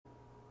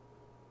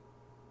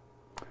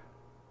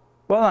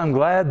Well, I'm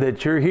glad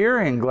that you're here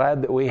and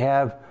glad that we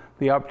have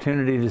the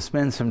opportunity to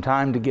spend some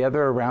time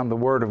together around the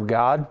Word of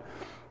God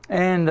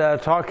and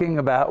talking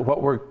about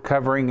what we're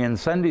covering in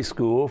Sunday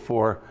school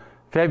for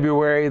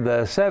February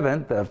the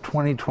 7th of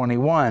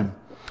 2021.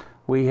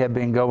 We have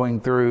been going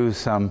through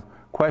some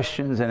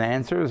questions and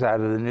answers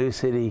out of the New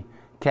City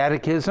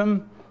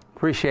Catechism.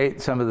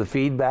 Appreciate some of the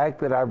feedback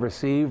that I've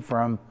received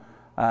from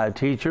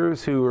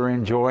teachers who are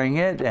enjoying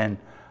it and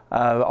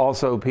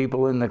also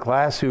people in the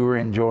class who are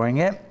enjoying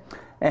it.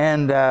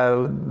 And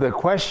the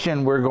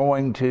question we're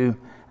going to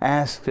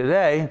ask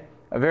today,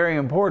 a very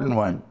important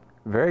one,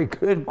 a very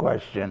good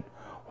question.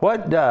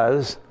 What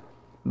does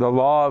the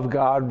law of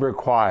God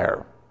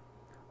require?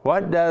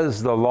 What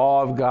does the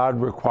law of God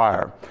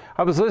require?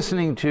 I was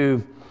listening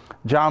to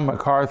John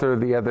MacArthur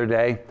the other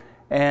day,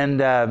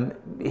 and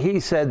he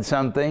said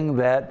something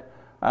that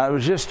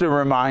was just a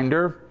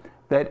reminder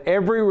that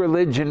every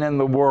religion in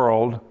the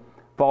world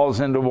falls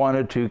into one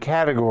of two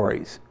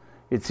categories.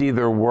 It's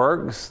either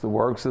works, the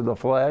works of the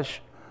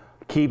flesh,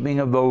 keeping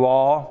of the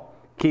law,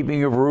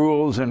 keeping of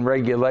rules and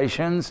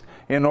regulations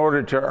in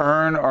order to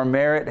earn or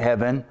merit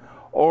heaven,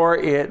 or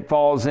it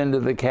falls into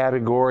the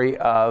category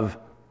of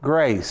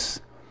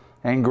grace.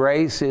 And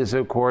grace is,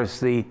 of course,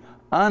 the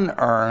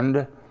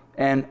unearned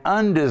and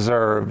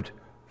undeserved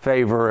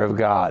favor of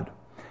God.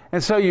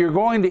 And so you're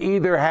going to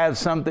either have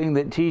something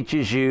that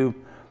teaches you,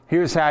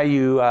 here's how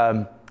you,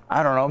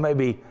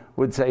 maybe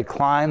would say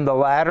climb the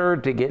ladder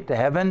to get to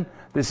heaven.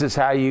 This is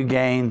how you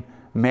gain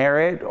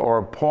merit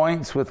or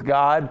points with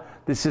God.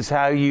 This is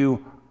how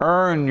you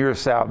earn your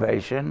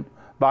salvation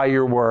by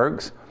your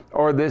works.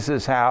 Or this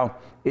is how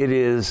it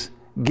is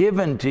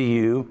given to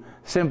you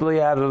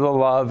simply out of the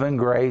love and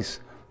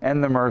grace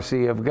and the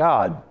mercy of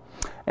God.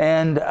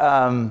 And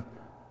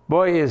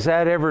boy, is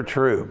that ever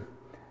true.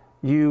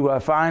 You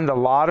find a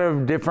lot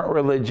of different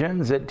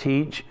religions that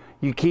teach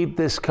you keep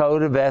this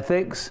code of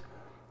ethics,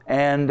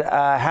 and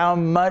how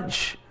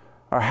much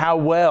or how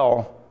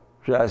well,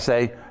 should I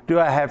say, do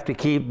I have to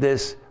keep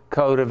this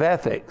code of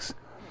ethics?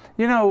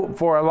 You know,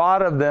 for a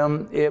lot of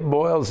them, it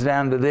boils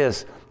down to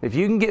this. If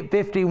you can get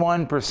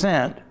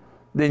 51%,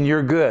 then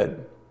you're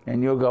good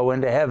and you'll go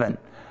into heaven.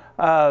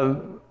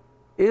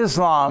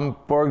 Islam,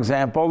 for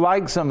example,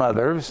 like some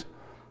others,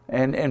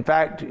 and in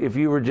fact, if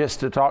you were just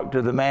to talk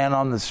to the man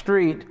on the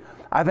street,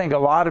 I think a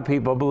lot of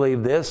people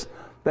believe this.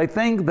 They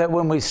think that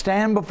when we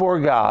stand before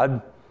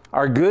God,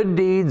 our good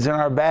deeds and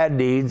our bad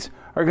deeds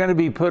are going to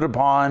be put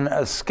upon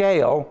a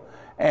scale,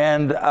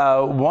 and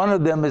one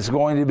of them is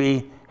going to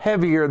be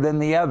heavier than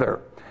the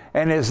other.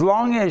 And as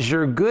long as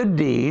your good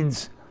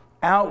deeds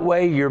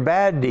outweigh your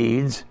bad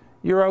deeds,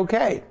 you're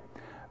okay.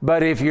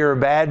 But if your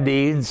bad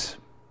deeds,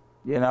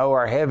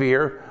 are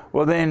heavier,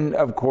 well then,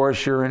 of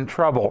course, you're in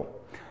trouble.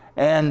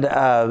 And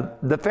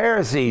the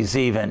Pharisees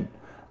even,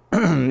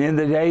 in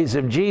the days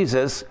of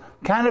Jesus,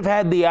 kind of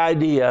had the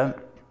idea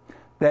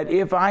that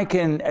if I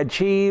can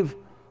achieve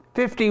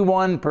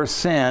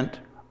 51%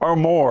 or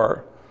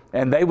more,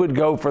 and they would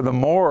go for the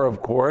more,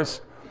 of course,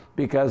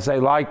 because they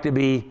like to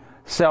be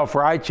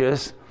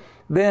self-righteous,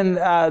 then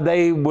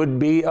they would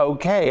be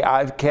okay.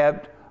 I've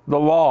kept the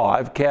law.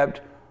 I've kept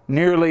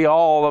nearly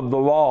all of the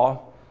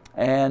law.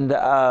 And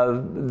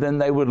then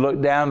they would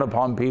look down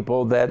upon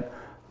people that,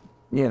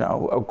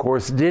 of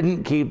course,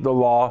 didn't keep the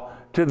law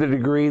to the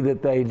degree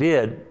that they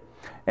did.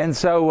 And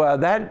so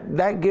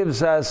that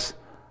gives us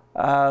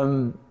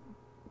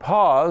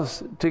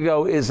pause to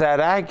go, is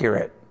that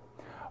accurate?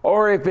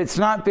 Or if it's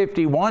not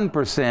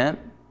 51%,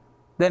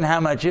 then how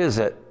much is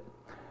it?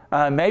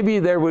 Maybe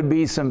there would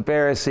be some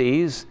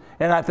Pharisees,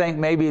 and I think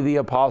maybe the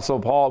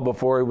Apostle Paul,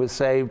 before he was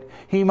saved,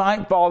 he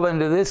might fall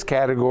into this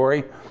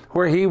category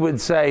where he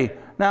would say,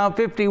 now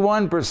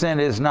 51%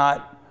 is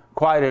not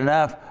quite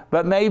enough,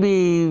 but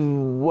maybe,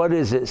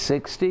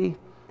 60,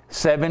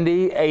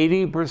 70,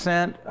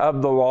 80%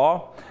 of the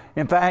law?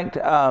 In fact,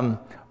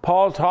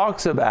 Paul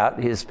talks about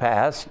his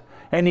past,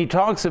 and he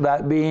talks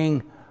about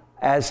being,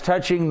 as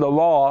touching the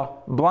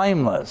law,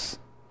 blameless.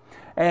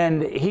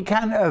 And he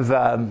kind of,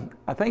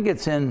 I think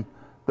it's in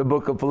the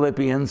book of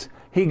Philippians,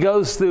 he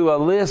goes through a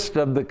list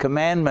of the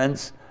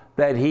commandments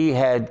that he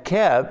had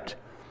kept.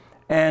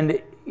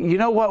 And you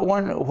know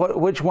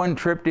which one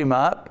tripped him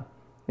up?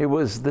 It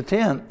was the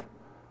 10th.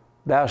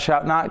 Thou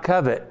shalt not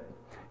covet.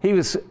 He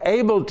was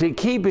able to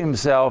keep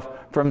himself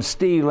from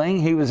stealing.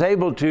 He was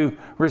able to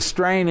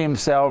restrain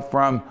himself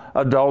from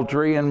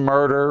adultery and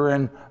murder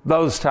and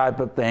those type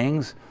of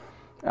things.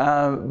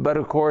 But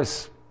of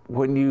course,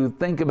 when you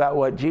think about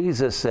what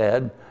Jesus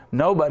said,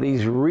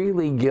 nobody's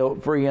really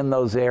guilt-free in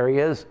those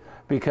areas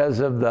because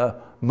of the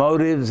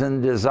motives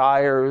and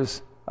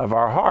desires of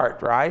our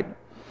heart, right?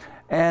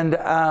 And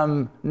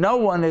no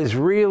one has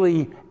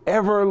really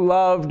ever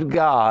loved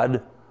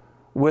God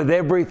with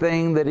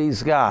everything that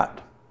he's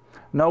got.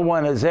 No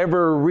one has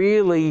ever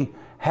really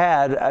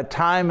had a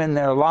time in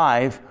their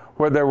life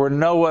where there were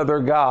no other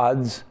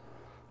gods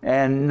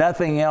and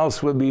nothing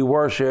else would be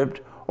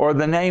worshiped, or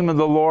the name of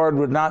the Lord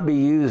would not be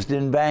used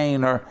in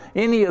vain, or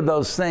any of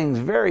those things.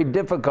 Very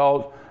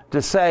difficult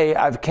to say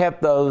I've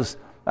kept those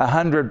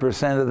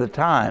 100% of the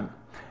time.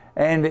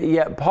 And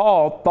yet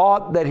Paul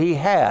thought that he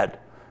had,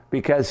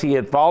 because he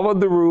had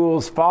followed the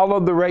rules,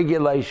 followed the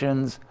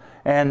regulations,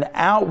 and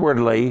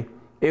outwardly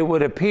it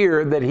would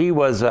appear that he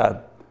was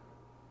a,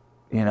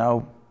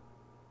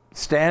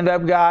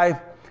 stand-up guy,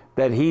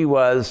 that he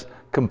was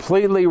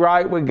completely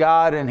right with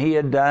God, and he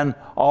had done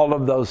all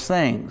of those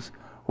things,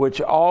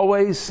 which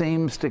always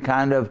seems to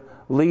kind of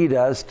lead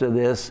us to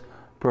this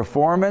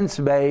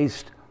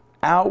performance-based,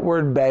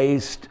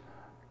 outward-based,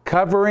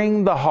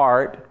 covering the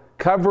heart,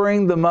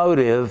 covering the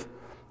motive,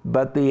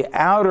 but the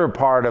outer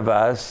part of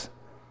us,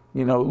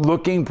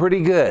 looking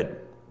pretty good.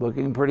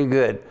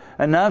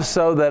 Enough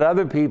so that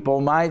other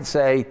people might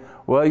say,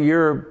 well,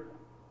 you've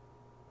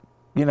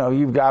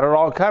got it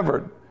all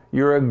covered.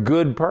 You're a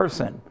good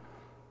person.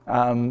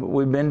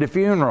 We've been to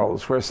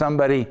funerals where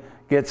somebody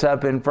gets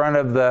up in front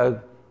of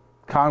the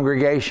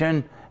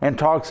congregation and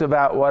talks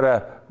about what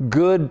a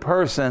good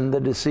person the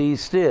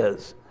deceased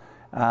is.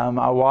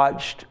 I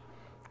watched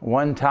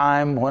one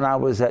time when I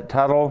was at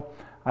Tuttle,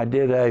 I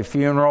did a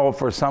funeral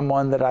for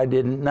someone that I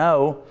didn't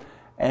know,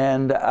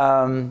 and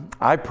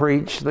I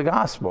preached the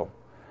gospel.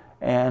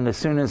 And as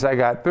soon as I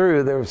got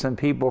through, there were some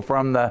people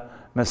from the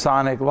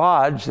Masonic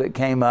Lodge that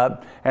came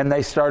up, and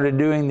they started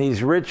doing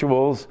these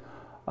rituals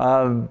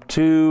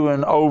to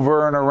and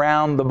over and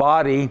around the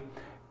body,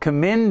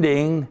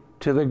 commending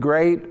to the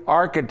great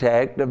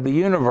architect of the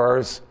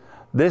universe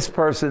this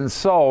person's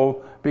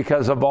soul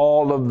because of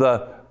all of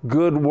the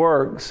good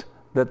works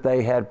that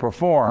they had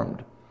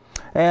performed.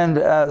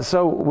 And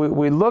so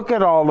we look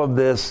at all of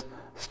this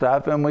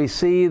stuff, and we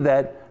see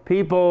that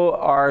people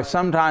are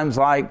sometimes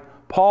like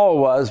Paul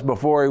was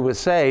before he was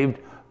saved,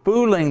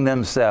 fooling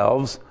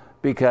themselves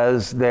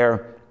because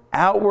their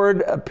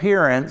outward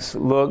appearance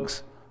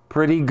looks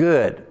pretty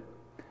good.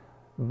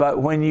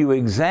 But when you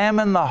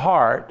examine the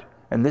heart,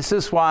 and this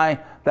is why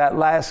that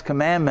last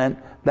commandment,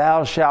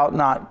 thou shalt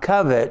not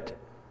covet,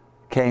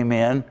 came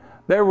in,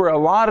 there were a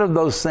lot of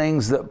those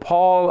things that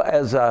Paul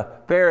as a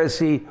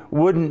Pharisee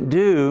wouldn't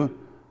do,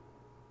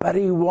 but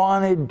he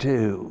wanted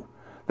to.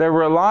 There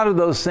were a lot of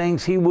those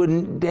things he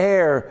wouldn't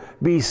dare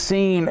be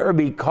seen or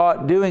be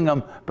caught doing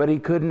them, but he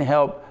couldn't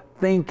help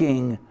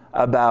thinking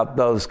about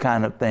those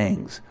kind of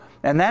things.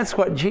 And that's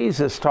what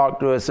Jesus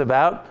talked to us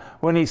about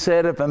when he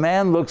said, if a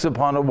man looks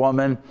upon a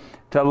woman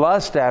to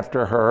lust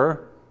after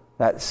her,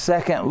 that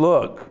second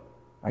look,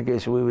 I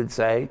guess we would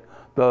say,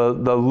 the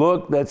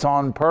look that's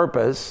on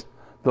purpose,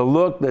 the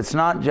look that's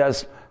not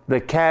just the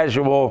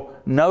casual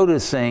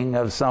noticing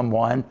of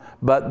someone,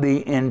 but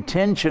the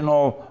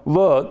intentional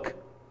look,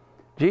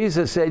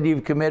 Jesus said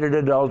you've committed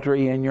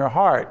adultery in your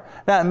heart.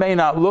 Now, it may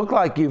not look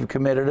like you've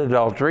committed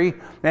adultery,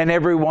 and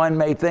everyone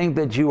may think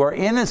that you are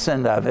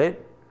innocent of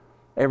it,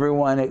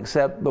 everyone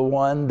except the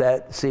one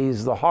that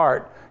sees the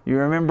heart. You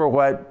remember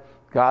what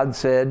God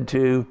said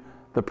to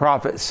the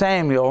prophet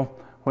Samuel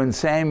when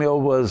Samuel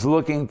was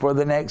looking for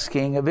the next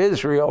king of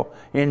Israel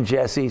in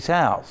Jesse's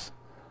house.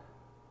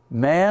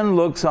 Man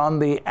looks on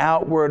the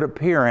outward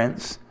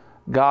appearance,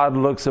 God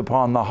looks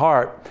upon the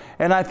heart.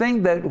 And I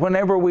think that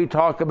whenever we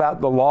talk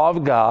about the law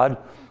of God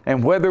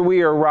and whether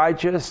we are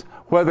righteous,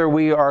 whether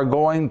we are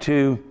going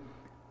to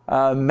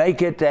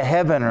make it to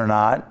heaven or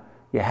not,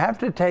 you have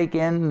to take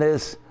in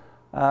this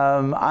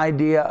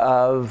idea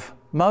of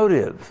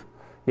motive.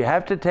 You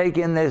have to take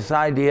in this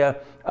idea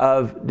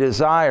of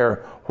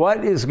desire.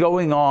 What is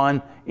going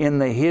on in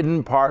the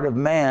hidden part of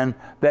man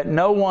that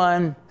no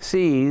one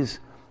sees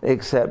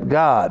except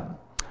God?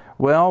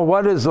 Well,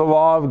 what does the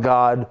law of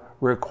God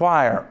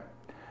require?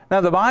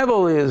 Now, the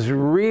Bible is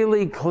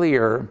really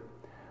clear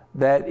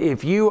that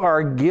if you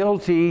are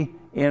guilty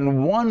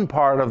in one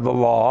part of the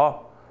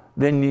law,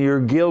 then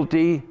you're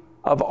guilty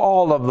of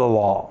all of the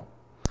law.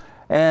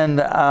 And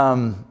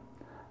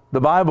the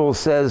Bible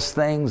says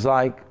things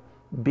like,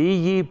 be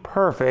ye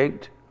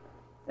perfect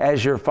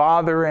as your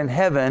Father in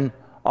heaven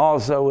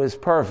also is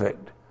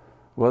perfect.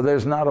 Well,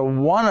 there's not a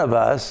one of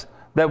us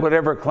that would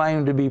ever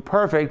claim to be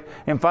perfect.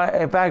 In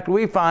fact,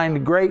 we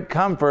find great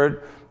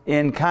comfort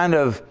in kind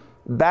of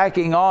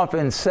backing off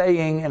and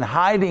saying and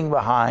hiding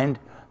behind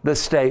the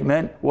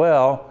statement,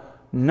 well,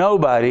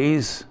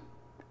 nobody's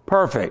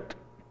perfect.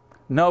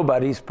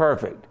 Nobody's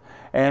perfect.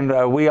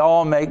 And we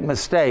all make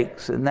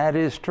mistakes, and that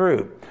is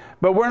true.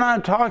 But we're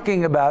not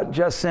talking about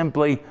just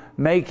simply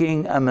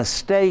making a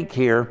mistake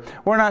here.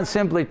 We're not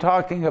simply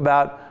talking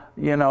about,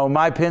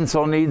 my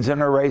pencil needs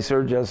an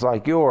eraser just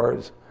like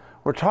yours.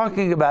 We're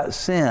talking about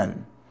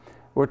sin.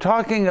 We're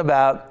talking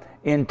about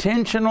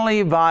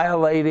intentionally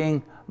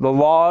violating the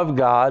law of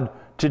God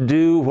to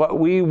do what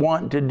we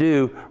want to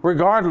do,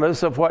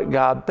 regardless of what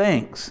God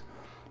thinks.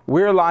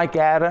 We're like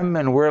Adam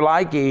and we're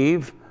like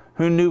Eve,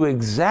 who knew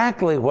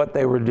exactly what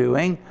they were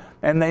doing,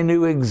 and they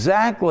knew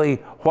exactly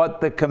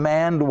what the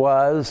command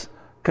was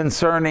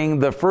concerning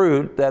the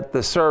fruit that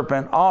the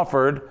serpent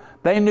offered.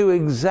 They knew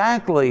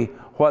exactly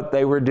what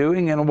they were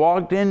doing and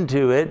walked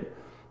into it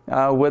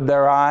with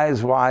their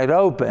eyes wide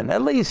open.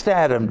 At least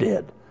Adam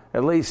did.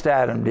 At least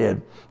Adam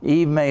did.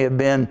 Eve may have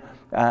been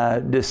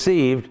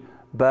deceived,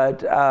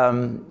 but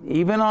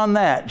even on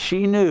that,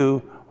 she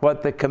knew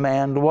what the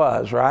command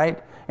was,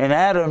 right? And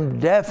Adam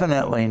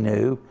definitely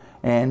knew,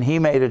 and he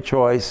made a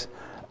choice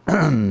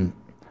to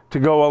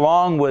go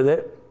along with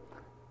it,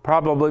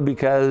 probably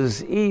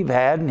because Eve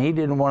had, and he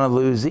didn't want to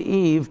lose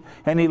Eve,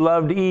 and he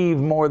loved Eve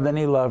more than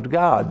he loved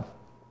God.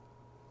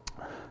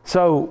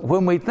 So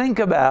when we think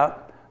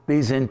about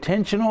these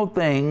intentional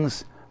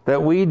things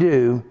that we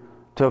do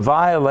to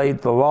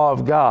violate the law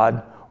of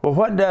God, well,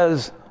 what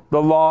does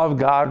the law of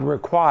God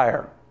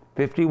require?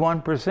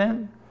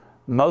 51%?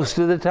 Most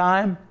of the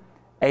time?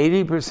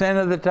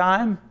 80% of the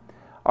time?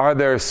 Are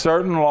there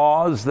certain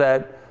laws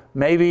that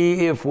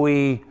maybe if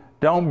we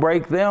don't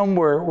break them,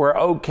 we're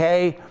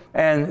okay,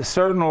 and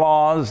certain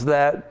laws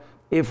that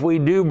if we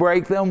do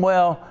break them,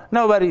 well,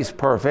 nobody's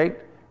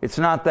perfect. It's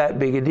not that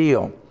big a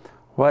deal.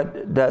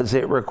 What does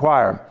it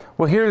require?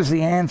 Well, here's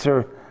the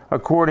answer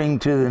according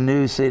to the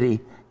New City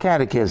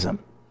Catechism.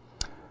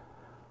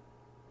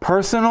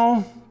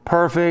 Personal,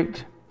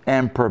 perfect,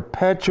 and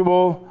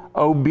perpetual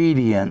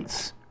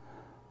obedience,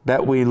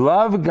 that we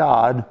love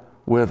God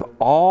with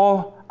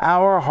all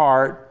our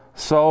heart,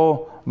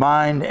 soul,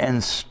 mind,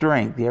 and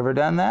strength. You ever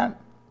done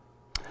that?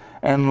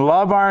 And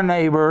love our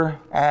neighbor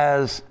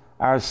as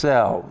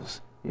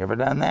ourselves. You ever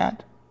done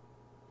that?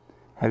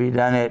 Have you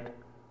done it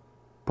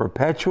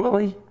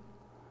perpetually?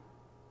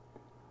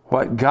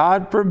 What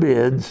God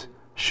forbids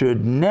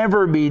should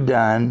never be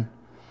done,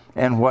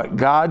 and what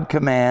God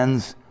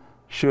commands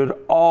should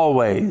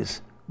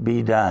always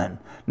be done.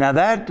 Now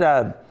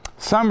that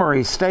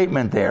summary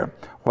statement there,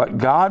 what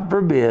God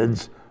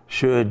forbids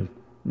should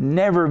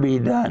never be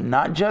done,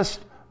 not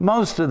just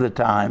most of the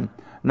time,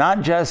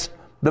 not just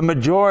the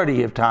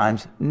majority of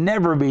times,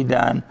 never be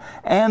done,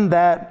 and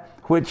that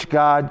which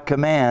God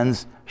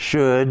commands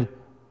should,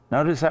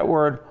 notice that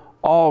word,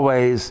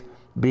 always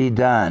be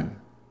done.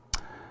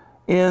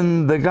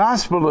 In the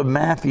Gospel of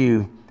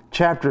Matthew,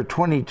 chapter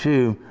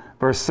 22,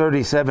 verse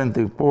 37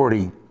 through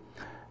 40,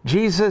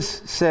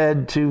 Jesus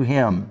said to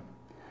him,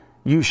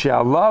 "You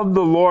shall love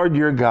the Lord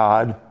your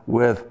God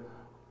with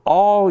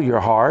all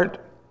your heart,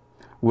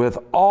 with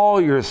all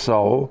your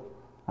soul,"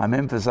 I'm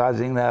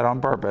emphasizing that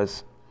on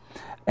purpose,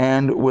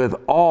 "and with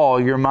all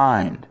your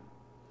mind.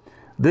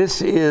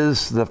 This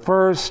is the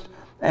first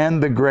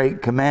and the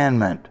great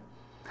commandment.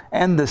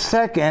 And the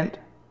second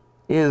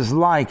is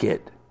like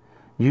it.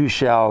 You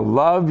shall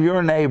love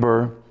your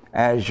neighbor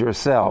as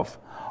yourself.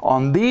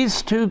 On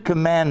these two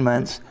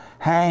commandments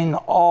hang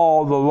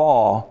all the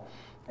law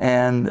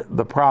and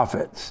the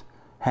prophets."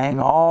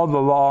 Hang all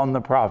the law and the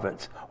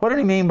prophets. What did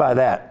he mean by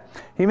that?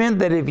 He meant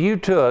that if you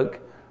took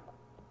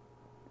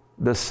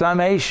the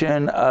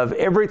summation of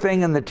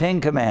everything in the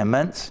Ten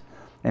Commandments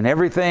and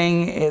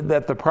everything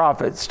that the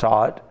prophets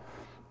taught,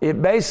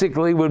 it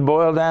basically would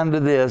boil down to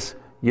this: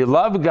 you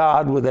love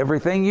God with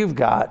everything you've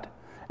got,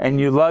 and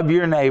you love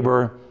your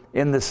neighbor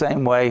in the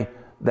same way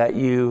that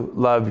you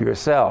love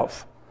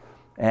yourself.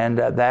 And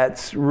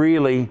that's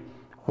really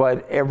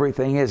what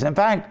everything is. In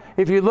fact,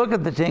 if you look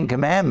at the Ten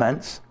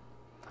Commandments,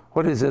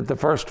 what is it? The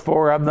first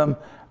four of them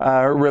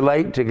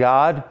relate to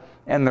God,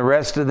 and the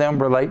rest of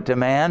them relate to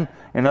man.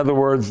 In other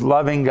words,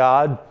 loving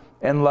God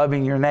and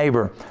loving your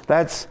neighbor.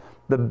 That's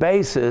the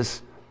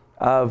basis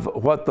of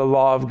what the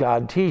law of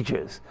God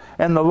teaches.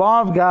 And the law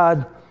of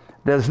God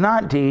does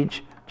not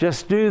teach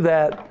just do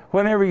that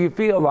whenever you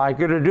feel like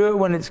it, or do it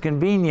when it's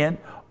convenient,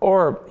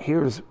 or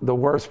here's the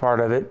worst part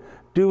of it,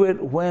 do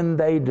it when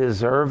they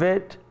deserve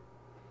it.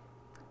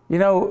 You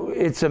know,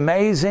 it's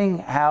amazing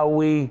how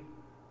we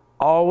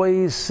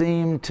always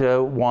seem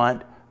to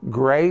want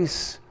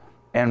grace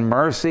and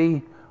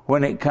mercy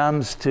when it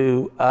comes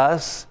to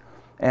us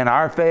and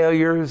our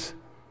failures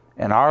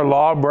and our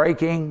law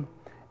breaking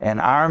and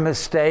our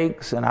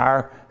mistakes and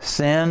our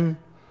sin.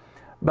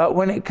 But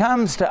when it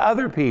comes to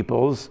other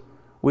people's,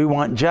 we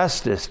want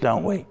justice,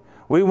 don't we?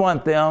 We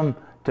want them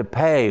to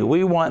pay.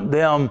 We want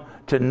them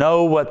to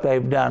know what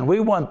they've done. We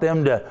want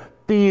them to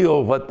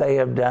feel what they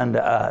have done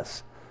to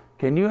us.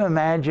 Can you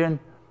imagine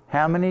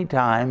how many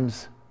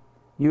times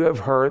you have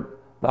hurt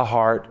the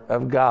heart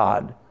of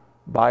God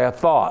by a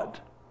thought,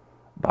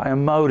 by a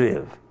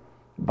motive,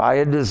 by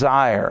a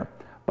desire,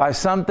 by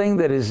something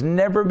that has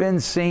never been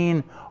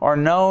seen or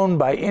known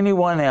by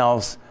anyone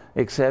else,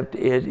 except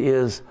it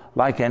is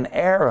like an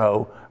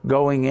arrow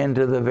going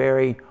into the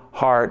very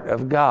heart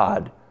of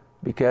God,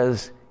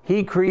 because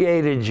He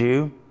created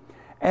you,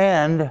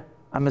 and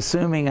I'm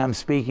assuming I'm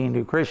speaking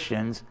to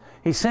Christians.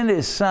 He sent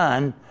His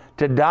Son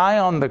to die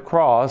on the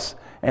cross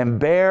and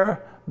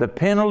bear the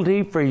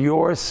penalty for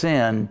your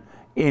sin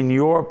in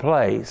your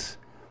place,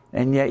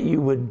 and yet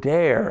you would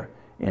dare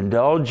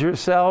indulge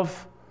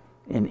yourself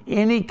in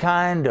any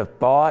kind of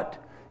thought,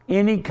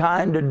 any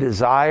kind of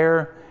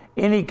desire,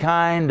 any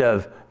kind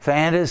of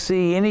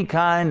fantasy, any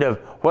kind of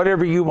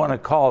whatever you want to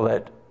call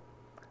it,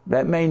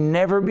 that may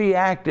never be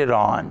acted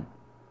on,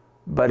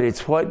 but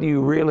it's what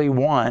you really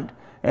want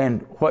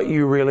and what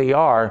you really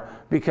are,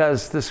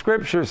 because the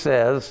Scripture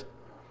says,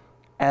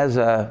 as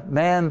a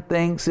man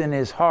thinks in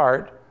his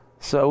heart,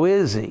 so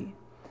is he.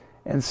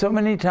 And so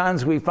many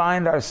times we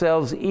find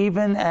ourselves,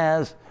 even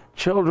as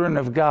children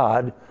of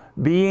God,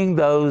 being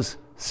those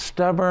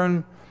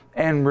stubborn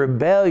and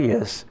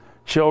rebellious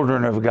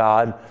children of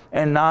God,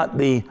 and not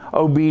the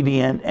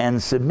obedient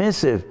and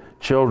submissive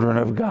children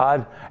of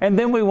God. And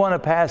then we want to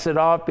pass it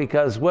off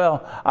because,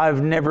 well,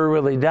 I've never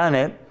really done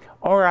it.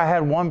 Or I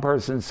had one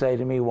person say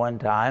to me one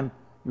time,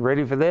 you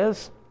ready for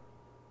this?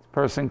 This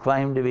person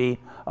claimed to be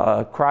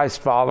a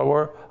Christ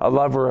follower, a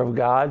lover of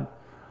God.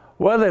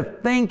 Well,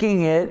 if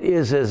thinking it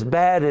is as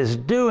bad as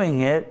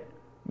doing it,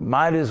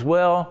 might as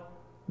well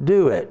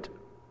do it.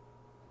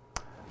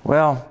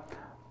 Well,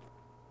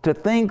 to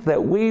think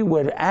that we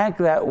would act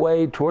that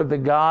way toward the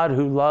God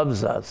who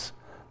loves us,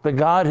 the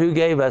God who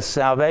gave us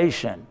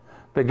salvation,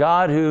 the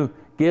God who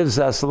gives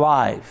us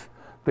life,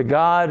 the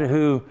God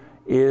who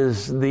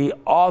is the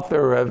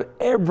author of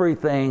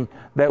everything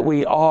that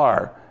we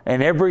are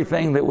and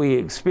everything that we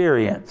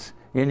experience.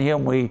 In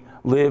Him we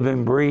live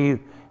and breathe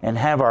and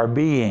have our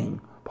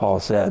being, Paul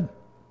said.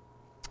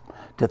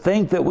 To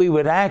think that we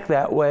would act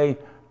that way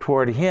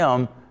toward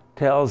Him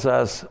tells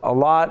us a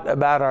lot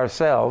about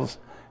ourselves,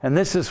 and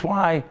this is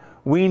why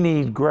we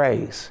need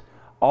grace.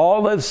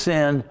 All have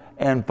sinned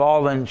and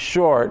fallen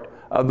short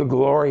of the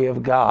glory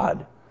of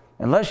God.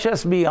 And let's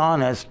just be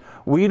honest,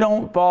 we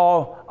don't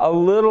fall a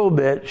little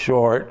bit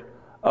short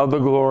of the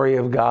glory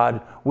of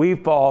God. We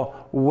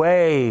fall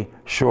way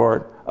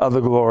short of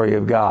the glory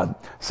of God.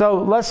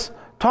 So let's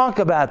talk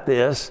about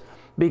this,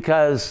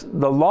 because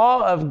the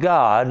law of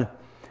God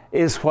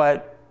is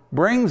what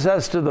brings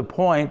us to the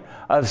point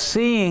of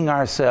seeing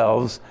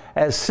ourselves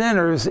as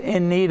sinners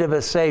in need of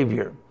a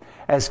Savior,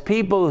 as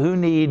people who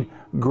need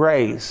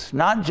grace,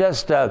 not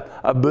just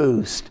a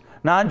boost,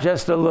 not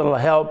just a little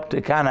help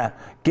to kind of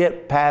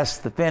get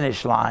past the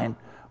finish line.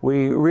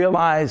 We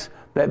realize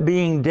that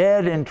being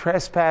dead in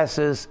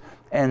trespasses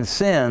and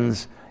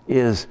sins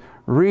is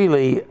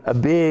really a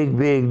big,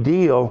 big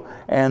deal.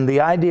 And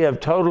the idea of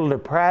total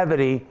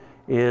depravity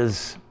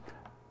is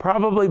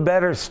probably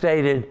better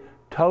stated,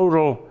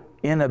 total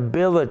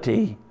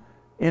inability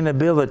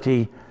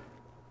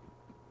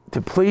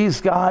to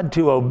please God,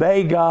 to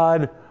obey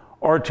God,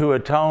 or to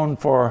atone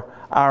for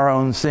our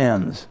own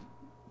sins.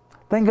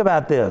 Think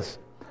about this.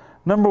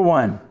 Number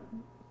one,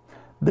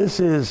 this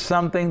is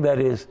something that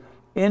is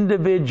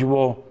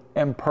individual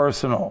and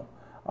personal.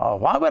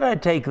 Why would I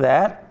take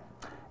that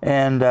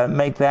and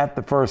make that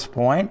the first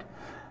point?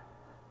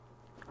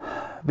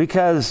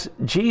 Because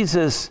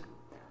Jesus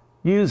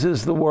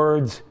uses the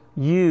words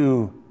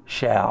you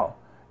shall,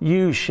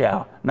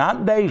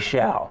 not they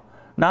shall,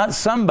 not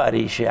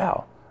somebody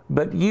shall,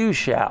 but you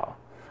shall.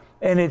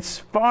 And it's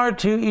far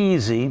too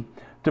easy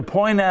to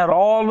point out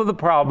all of the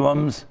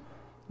problems,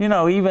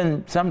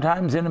 even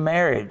sometimes in a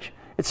marriage.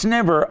 It's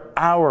never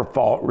our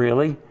fault,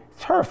 really.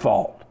 It's her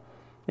fault.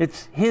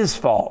 It's his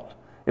fault.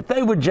 If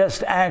they would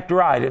just act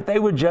right, if they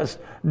would just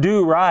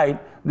do right,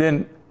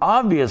 then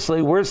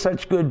obviously we're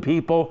such good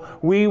people,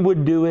 we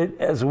would do it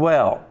as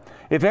well.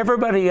 If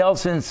everybody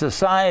else in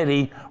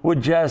society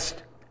would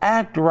just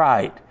act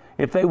right,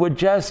 if they would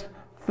just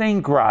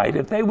think right,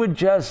 if they would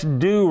just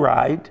do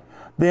right,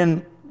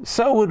 then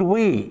so would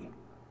we.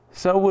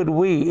 So would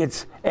we.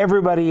 It's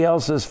everybody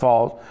else's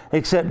fault,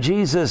 except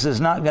Jesus is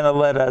not going to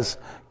let us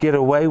get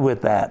away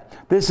with that.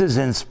 This is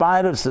in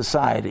spite of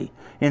society,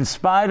 in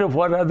spite of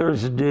what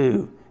others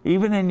do,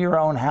 even in your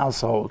own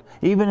household,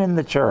 even in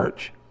the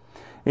church.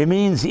 It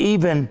means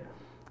even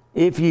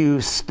if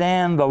you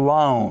stand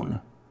alone,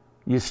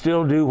 you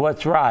still do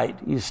what's right.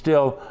 You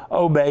still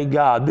obey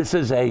God. This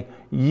is a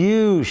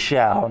you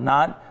shall,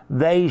 not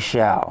they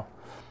shall.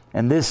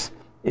 And this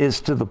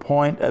is to the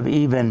point of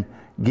even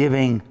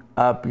giving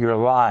up your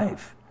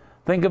life.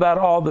 Think about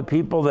all the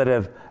people that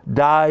have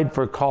died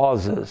for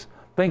causes.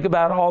 Think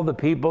about all the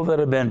people that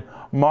have been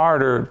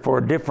martyred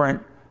for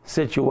different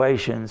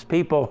situations.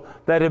 People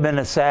that have been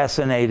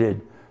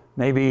assassinated.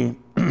 Maybe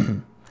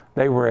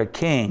they were a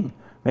king.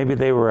 Maybe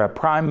they were a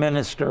prime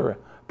minister,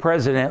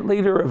 president,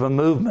 leader of a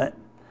movement.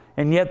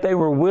 And yet they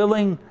were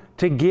willing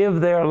to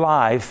give their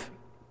life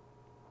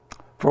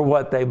for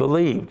what they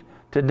believed,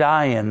 to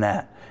die in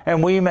that.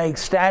 And we make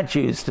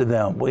statues to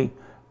them. We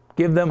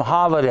give them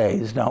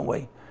holidays, don't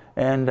we?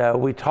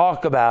 And we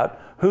talk about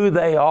who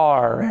they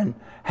are and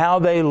how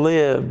they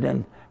lived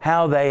and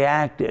how they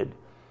acted.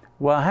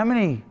 Well, how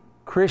many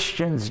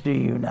Christians do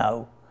you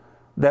know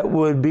that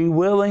would be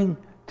willing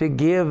to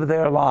give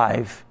their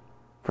life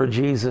for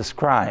Jesus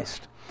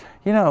Christ?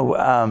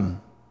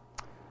 When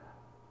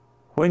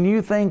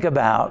you think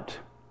about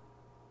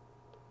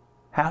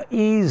how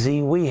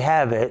easy we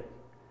have it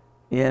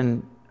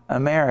in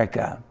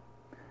America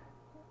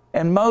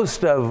and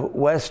most of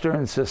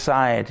Western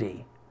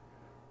society,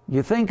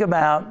 you think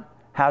about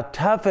how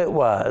tough it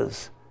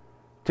was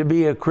to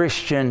be a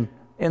Christian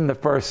in the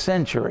first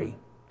century.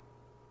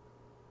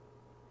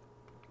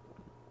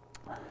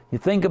 You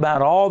think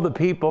about all the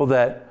people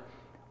that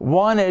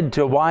wanted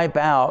to wipe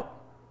out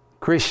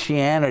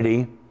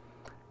Christianity,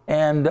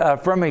 and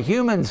from a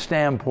human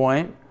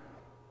standpoint,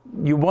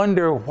 you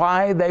wonder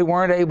why they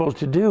weren't able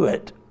to do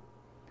it.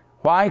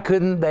 Why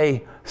couldn't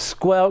they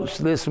squelch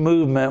this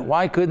movement?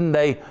 Why couldn't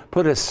they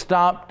put a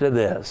stop to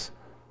this?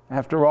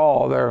 After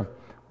all, there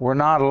were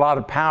not a lot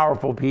of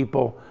powerful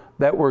people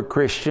that were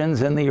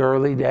Christians in the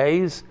early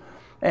days.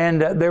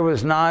 And there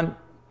was not,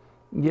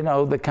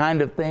 the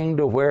kind of thing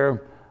to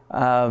where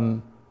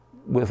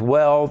with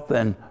wealth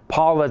and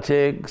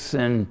politics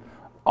and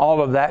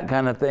all of that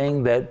kind of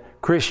thing that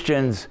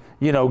Christians,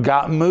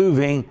 got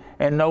moving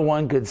and no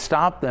one could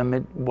stop them.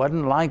 It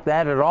wasn't like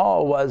that at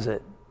all, was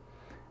it?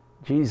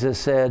 Jesus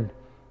said,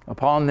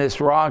 upon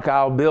this rock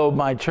I'll build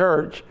my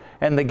church,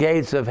 and the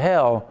gates of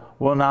hell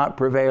will not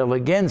prevail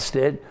against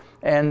it.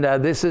 And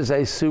this is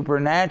a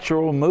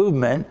supernatural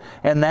movement,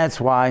 and that's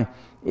why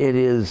it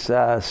is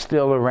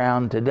still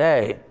around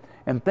today.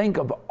 And think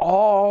of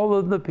all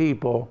of the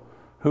people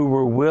who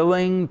were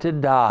willing to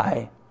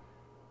die,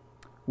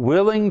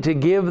 willing to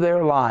give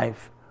their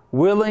life,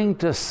 willing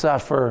to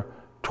suffer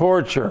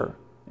torture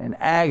and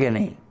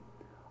agony,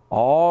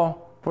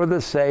 all for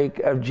the sake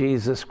of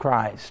Jesus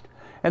Christ.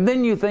 And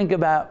then you think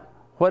about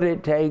what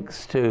it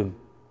takes to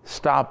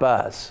stop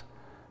us,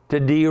 to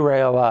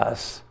derail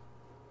us.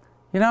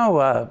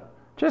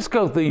 Just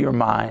go through your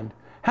mind.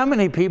 How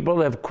many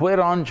people have quit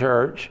on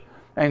church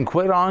and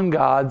quit on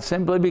God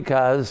simply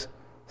because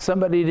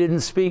somebody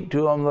didn't speak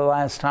to them the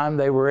last time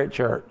they were at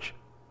church?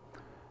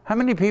 How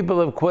many people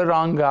have quit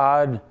on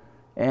God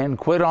and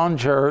quit on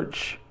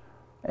church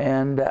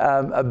and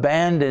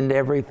abandoned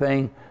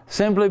everything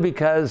simply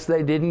because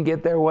they didn't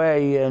get their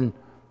way in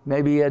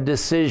maybe a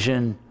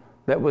decision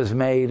that was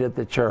made at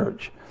the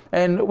church?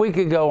 And we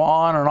could go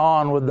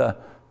on with the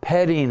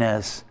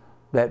pettiness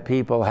that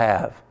people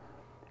have.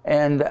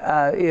 And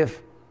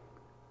if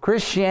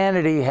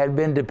Christianity had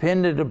been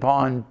dependent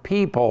upon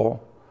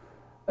people,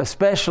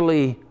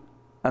 especially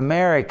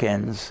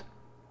Americans,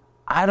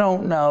 I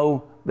don't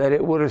know that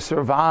it would have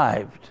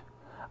survived.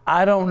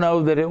 I don't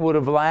know that it would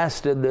have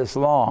lasted this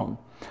long.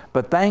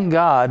 But thank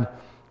God,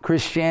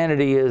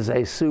 Christianity is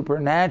a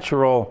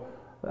supernatural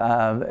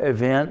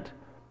event.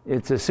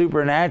 It's a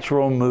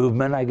supernatural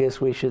movement, I guess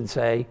we should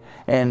say,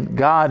 and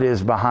God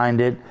is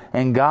behind it,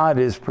 and God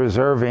is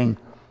preserving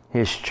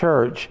His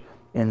church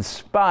in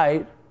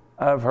spite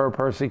of her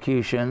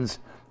persecutions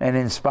and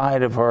in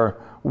spite of her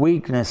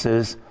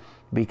weaknesses,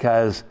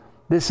 because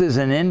this is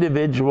an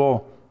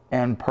individual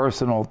and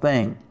personal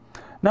thing.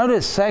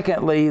 Notice,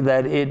 secondly,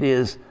 that it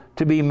is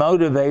to be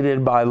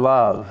motivated by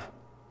love.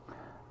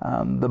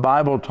 The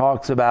Bible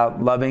talks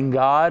about loving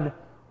God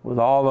with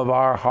all of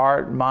our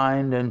heart,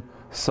 mind, and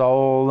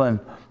soul, and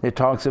it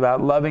talks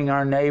about loving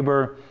our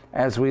neighbor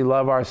as we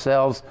love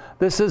ourselves.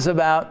 This is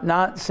about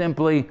not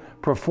simply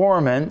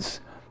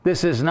performance.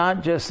 This is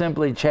not just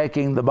simply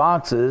checking the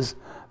boxes,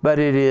 but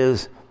it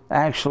is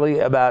actually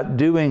about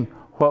doing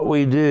what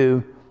we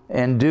do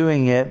and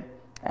doing it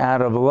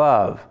out of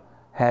love.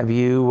 Have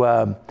you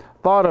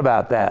thought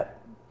about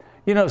that?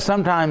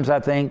 Sometimes I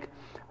think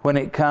when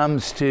it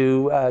comes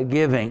to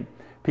giving,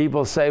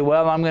 people say,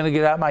 well, I'm going to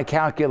get out my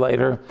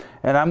calculator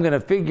and I'm going to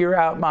figure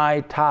out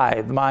my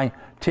tithe, my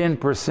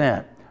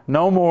 10%.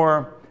 No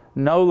more,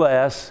 no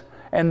less.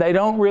 And they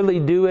don't really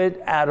do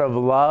it out of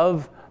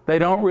love. They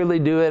don't really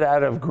do it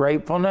out of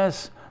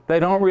gratefulness.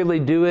 They don't really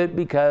do it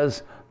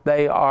because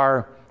they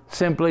are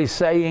simply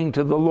saying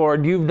to the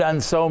Lord, you've done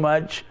so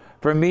much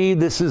for me,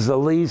 this is the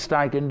least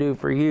I can do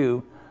for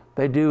you.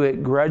 They do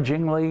it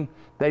grudgingly.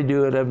 They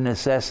do it of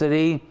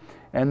necessity.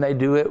 And they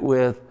do it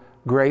with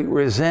great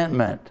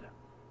resentment.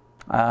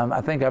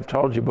 I think I've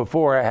told you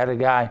before, I had a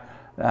guy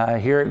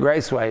here at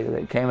Graceway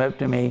that came up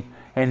to me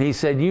and he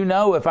said,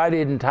 if I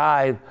didn't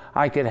tithe,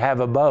 I could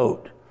have a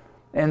boat.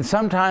 And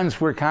sometimes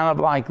we're kind of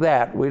like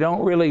that. We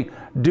don't really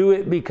do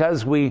it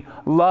because we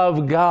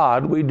love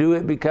God. We do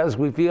it because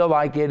we feel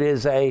like it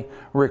is a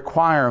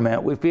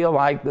requirement. We feel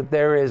like that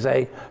there is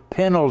a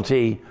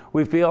penalty.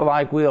 We feel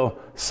like we'll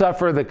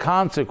suffer the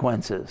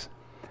consequences.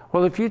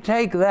 Well, if you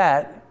take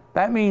that,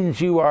 that means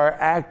you are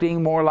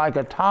acting more like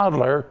a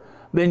toddler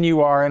than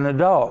you are an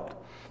adult.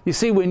 You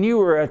see, when you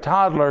were a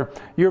toddler,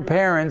 your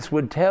parents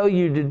would tell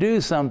you to do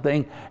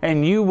something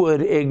and you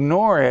would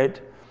ignore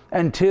it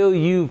until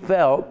you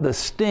felt the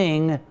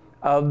sting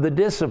of the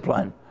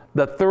discipline,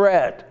 the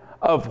threat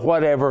of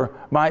whatever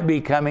might be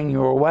coming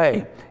your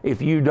way.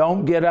 If you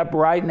don't get up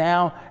right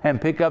now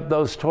and pick up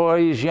those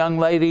toys, young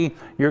lady,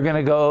 you're going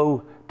to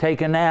go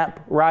take a nap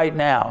right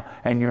now.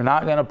 And you're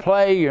not going to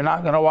play, you're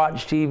not going to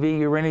watch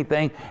TV or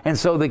anything. And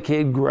so the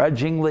kid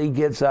grudgingly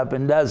gets up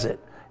and does it.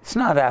 It's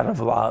not out of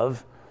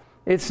love.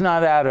 It's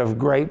not out of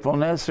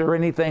gratefulness or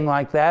anything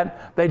like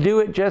that. They do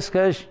it just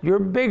because you're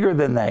bigger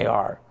than they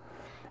are.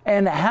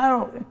 And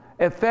how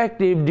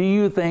effective do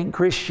you think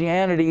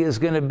Christianity is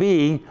going to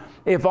be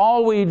if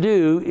all we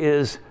do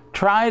is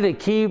try to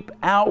keep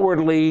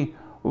outwardly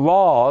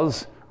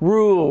laws,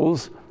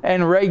 rules,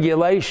 and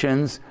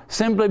regulations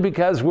simply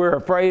because we're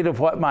afraid of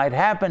what might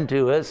happen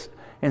to us,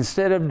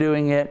 instead of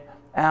doing it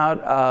out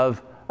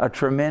of a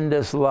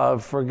tremendous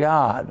love for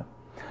God?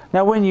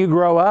 Now, when you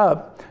grow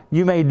up,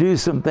 you may do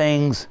some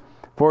things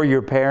for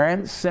your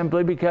parents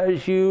simply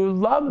because you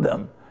love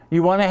them.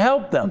 You want to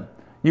help them.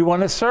 You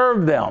want to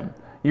serve them.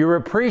 You're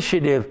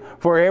appreciative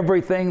for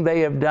everything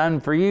they have done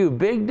for you.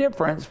 Big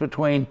difference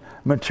between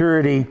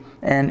maturity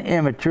and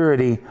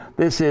immaturity.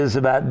 This is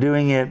about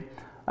doing it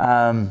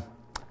and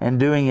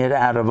doing it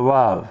out of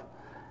love.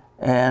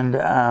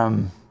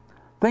 And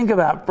think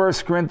about 1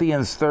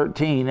 Corinthians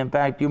 13. In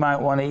fact, you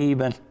might want to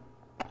even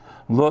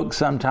look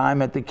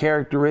sometime at the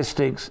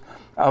characteristics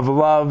of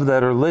love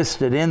that are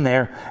listed in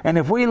there. And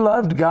if we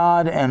loved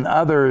God and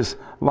others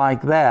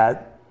like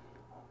that,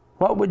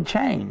 what would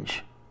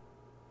change?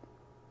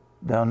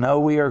 They'll know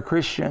we are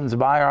Christians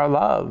by our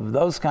love,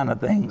 those kind of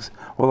things.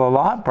 Well, a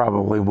lot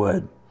probably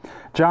would.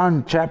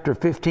 John chapter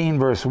 15,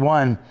 verse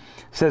 1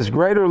 says,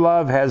 "Greater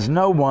love has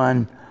no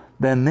one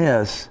than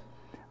this,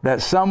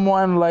 that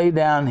someone lay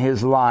down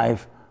his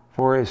life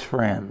for his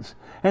friends."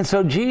 And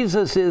so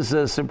Jesus is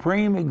the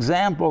supreme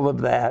example of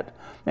that.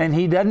 And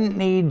he doesn't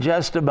need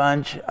just a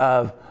bunch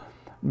of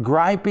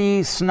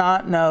gripey,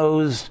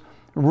 snot-nosed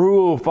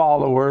rule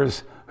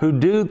followers who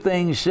do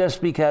things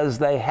just because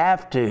they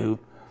have to.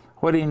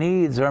 What he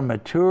needs are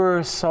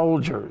mature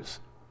soldiers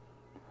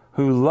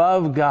who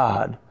love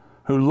God,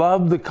 who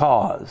love the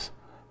cause,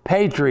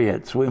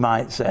 patriots, we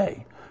might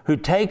say, who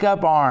take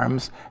up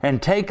arms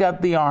and take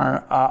up the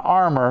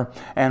armor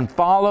and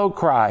follow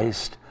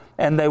Christ,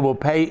 and they will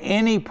pay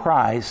any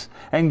price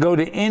and go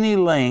to any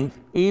length,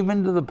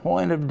 even to the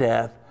point of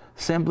death,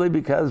 simply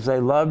because they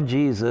love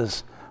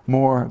Jesus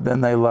more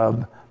than they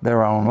love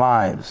their own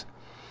lives.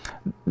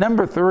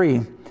 Number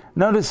 3,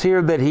 notice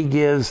here that he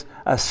gives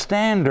a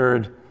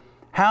standard.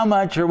 How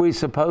much are we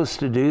supposed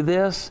to do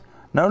this?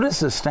 Notice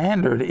the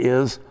standard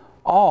is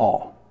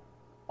all.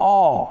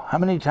 All. How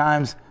many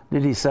times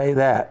did he say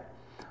that?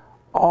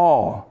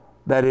 All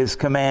that is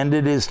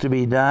commanded is to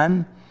be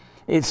done.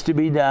 It's to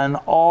be done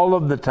all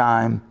of the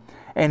time,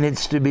 and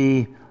it's to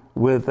be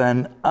with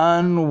an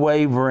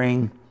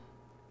unwavering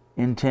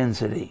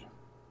intensity.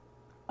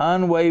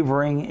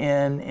 Unwavering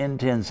in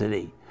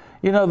intensity.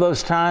 You know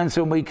those times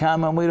when we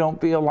come and we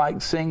don't feel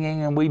like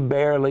singing, and we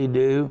barely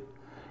do?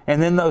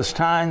 And then those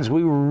times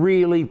we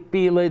really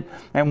feel it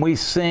and we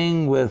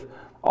sing with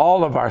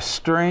all of our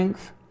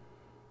strength.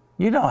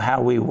 You know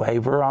how we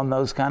waver on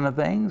those kind of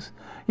things.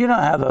 You know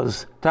how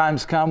those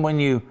times come when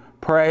you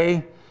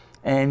pray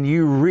and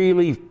you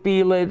really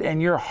feel it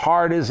and your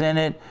heart is in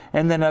it.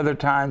 And then other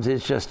times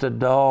it's just a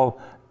dull,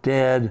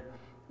 dead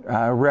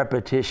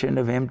repetition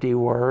of empty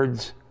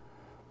words.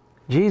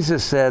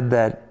 Jesus said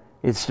that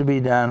it's to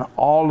be done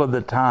all of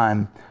the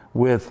time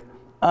with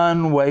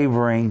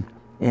unwavering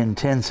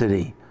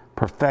intensity.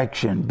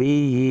 Perfection.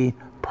 Be ye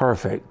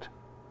perfect.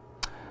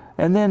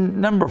 And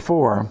then number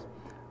 4,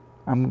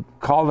 I'm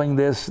calling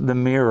this the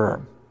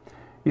mirror.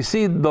 You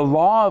see, the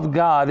law of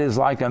God is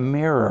like a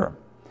mirror.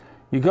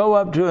 You go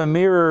up to a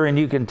mirror and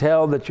you can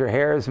tell that your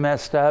hair is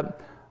messed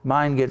up.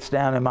 Mine gets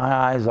down in my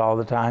eyes all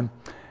the time.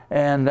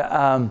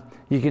 And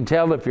you can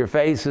tell if your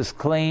face is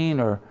clean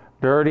or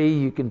dirty.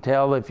 You can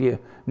tell if you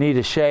need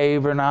a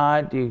shave or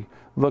not. You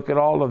look at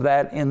all of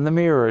that in the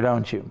mirror,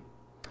 don't you?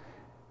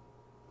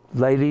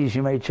 Ladies,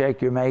 you may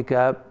check your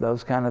makeup,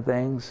 those kind of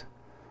things.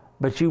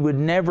 But you would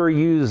never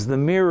use the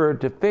mirror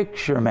to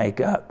fix your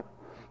makeup.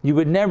 You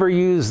would never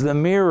use the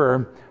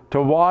mirror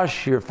to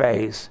wash your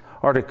face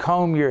or to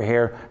comb your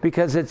hair,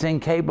 because it's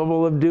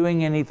incapable of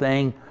doing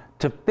anything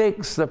to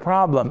fix the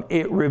problem.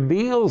 It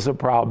reveals a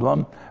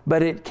problem,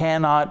 but it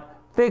cannot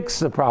fix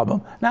the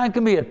problem. Now, it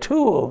can be a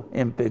tool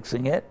in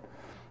fixing it.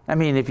 I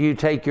mean, if you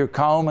take your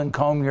comb and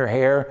comb your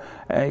hair,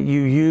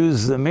 you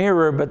use the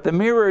mirror, but the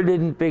mirror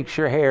didn't fix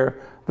your hair.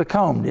 The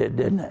comb did,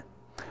 didn't it?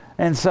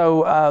 And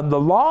so the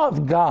law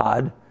of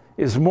God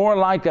is more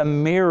like a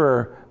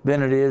mirror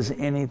than it is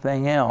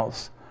anything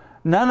else.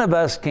 None of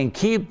us can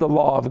keep the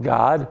law of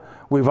God.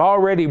 We've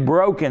already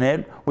broken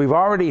it. We've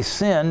already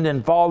sinned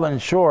and fallen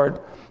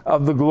short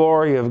of the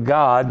glory of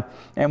God,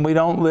 and we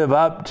don't live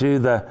up to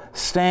the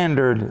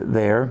standard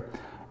there.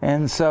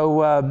 And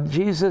so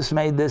Jesus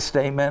made this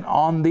statement,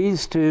 on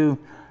these 2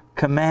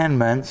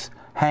 commandments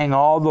hang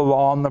all the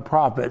law and the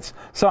prophets.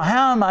 So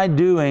how am I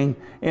doing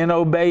in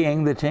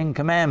obeying the 10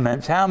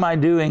 commandments? How am I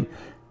doing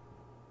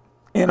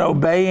in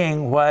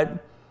obeying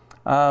what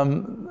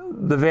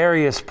the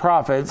various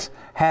prophets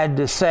had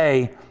to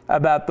say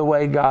about the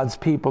way God's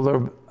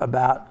people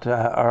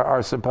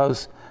are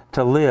supposed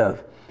to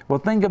live? Well,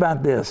 think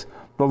about this.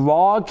 The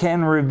law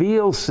can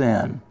reveal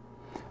sin,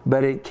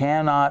 but it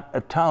cannot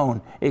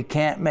atone. It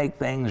can't make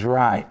things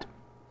right.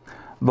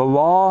 The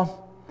law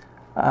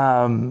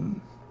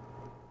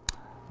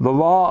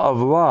of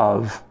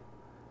love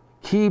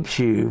keeps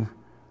you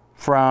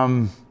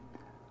from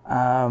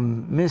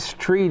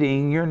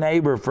mistreating your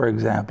neighbor, for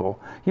example.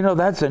 You know,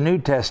 that's a New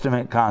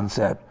Testament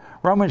concept.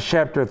 Romans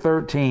chapter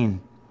 13,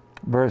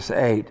 verse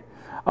 8.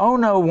 Owe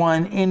no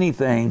one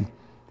anything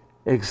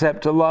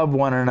except to love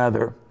one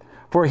another.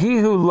 For he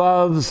who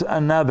loves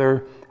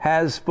another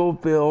has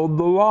fulfilled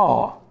the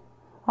law.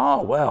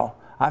 Oh, well,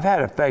 I've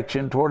had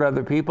affection toward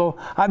other people.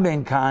 I've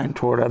been kind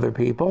toward other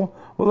people.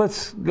 Well,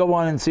 let's go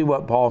on and see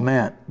what Paul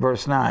meant.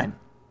 Verse 9.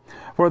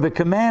 For the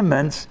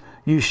commandments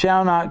You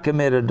shall not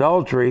commit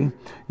adultery.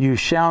 You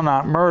shall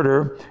not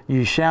murder.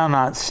 You shall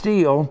not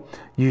steal.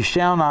 You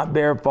shall not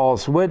bear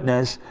false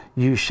witness.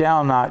 You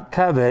shall not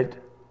covet.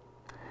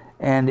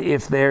 And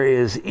if there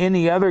is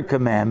any other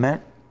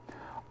commandment,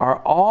 are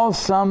all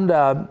summed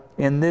up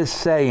in this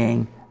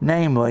saying,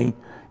 namely,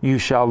 you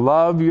shall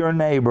love your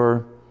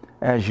neighbor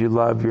as you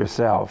love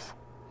yourself.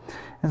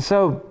 And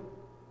so,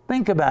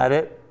 think about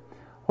it.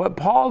 What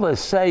Paul is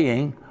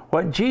saying,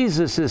 what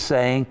Jesus is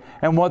saying,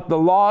 and what the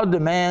law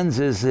demands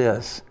is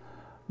this.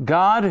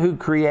 God who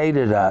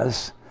created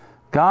us,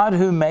 God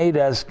who made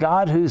us,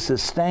 God who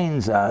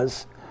sustains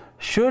us,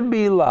 should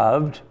be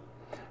loved,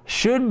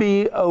 should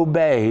be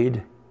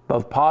obeyed,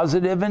 both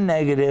positive and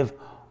negative,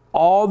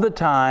 all the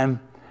time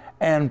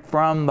and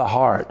from the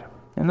heart.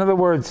 In other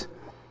words,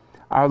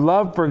 our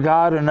love for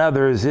God and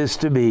others is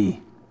to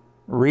be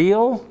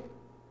real,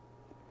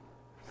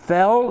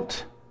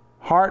 felt,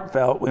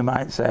 heartfelt, we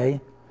might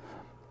say,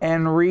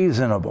 and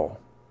reasonable.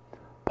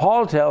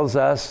 Paul tells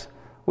us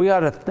we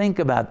ought to think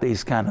about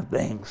these kind of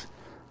things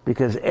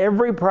because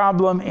every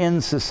problem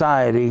in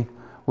society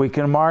we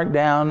can mark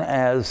down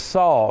as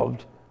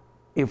solved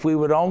if we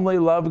would only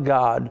love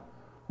God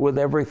with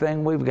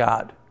everything we've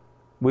got.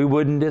 We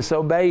wouldn't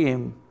disobey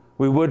Him.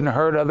 We wouldn't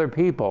hurt other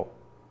people.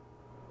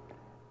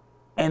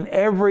 And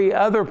every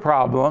other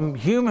problem,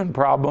 human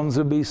problems,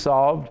 would be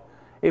solved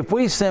if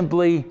we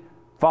simply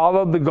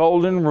followed the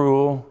golden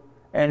rule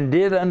and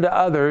did unto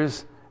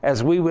others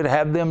as we would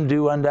have them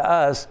do unto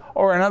us.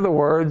 Or in other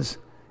words,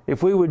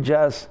 if we would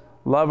just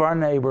love our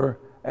neighbor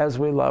as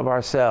we love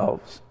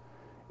ourselves.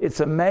 It's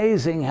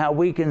amazing how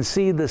we can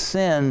see the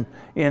sin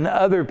in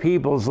other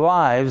people's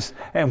lives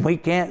and we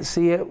can't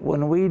see it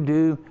when we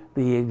do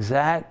the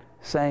exact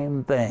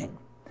same thing.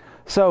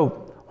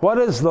 So, what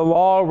does the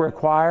law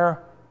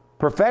require?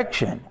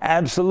 Perfection,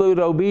 absolute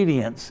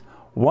obedience,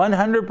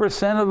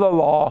 100% of the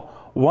law,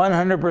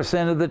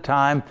 100% of the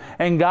time.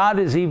 And God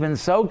is even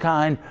so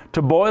kind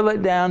to boil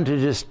it down to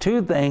just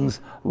two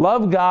things.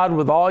 Love God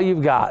with all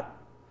you've got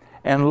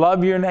and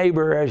love your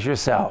neighbor as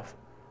yourself.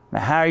 Now,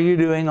 how are you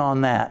doing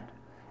on that?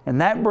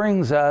 And that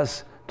brings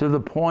us to the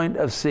point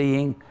of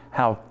seeing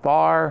how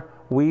far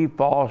we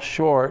fall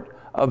short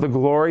of the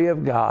glory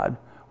of God,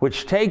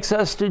 which takes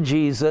us to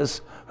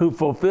Jesus, who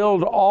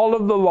fulfilled all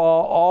of the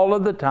law all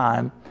of the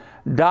time,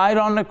 died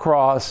on the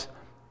cross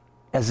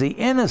as the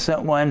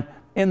innocent one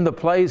in the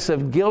place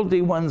of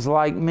guilty ones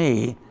like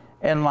me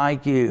and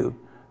like you,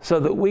 so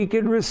that we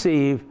could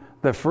receive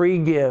the free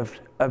gift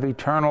of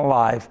eternal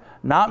life,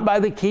 not by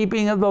the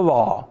keeping of the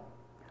law,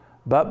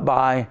 but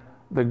by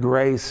the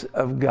grace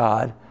of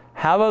God.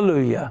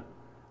 Hallelujah.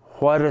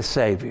 What a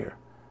Savior.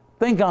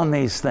 Think on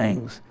these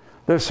things.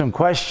 There's some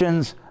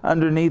questions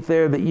underneath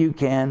there that you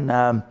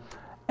can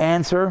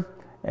answer,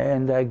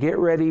 and get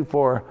ready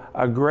for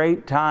a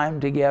great time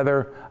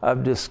together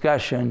of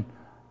discussion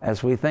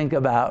as we think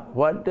about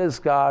what does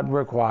God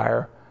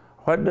require,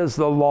 what does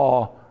the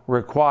law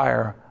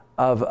require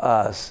of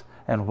us,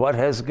 and what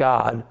has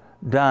God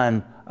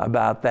done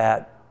about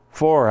that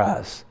for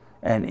us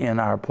and in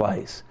our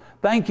place.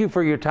 Thank you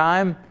for your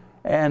time,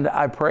 and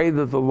I pray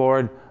that the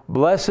Lord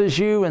blesses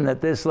you and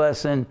that this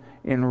lesson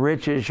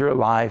enriches your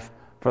life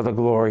for the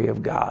glory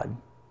of God.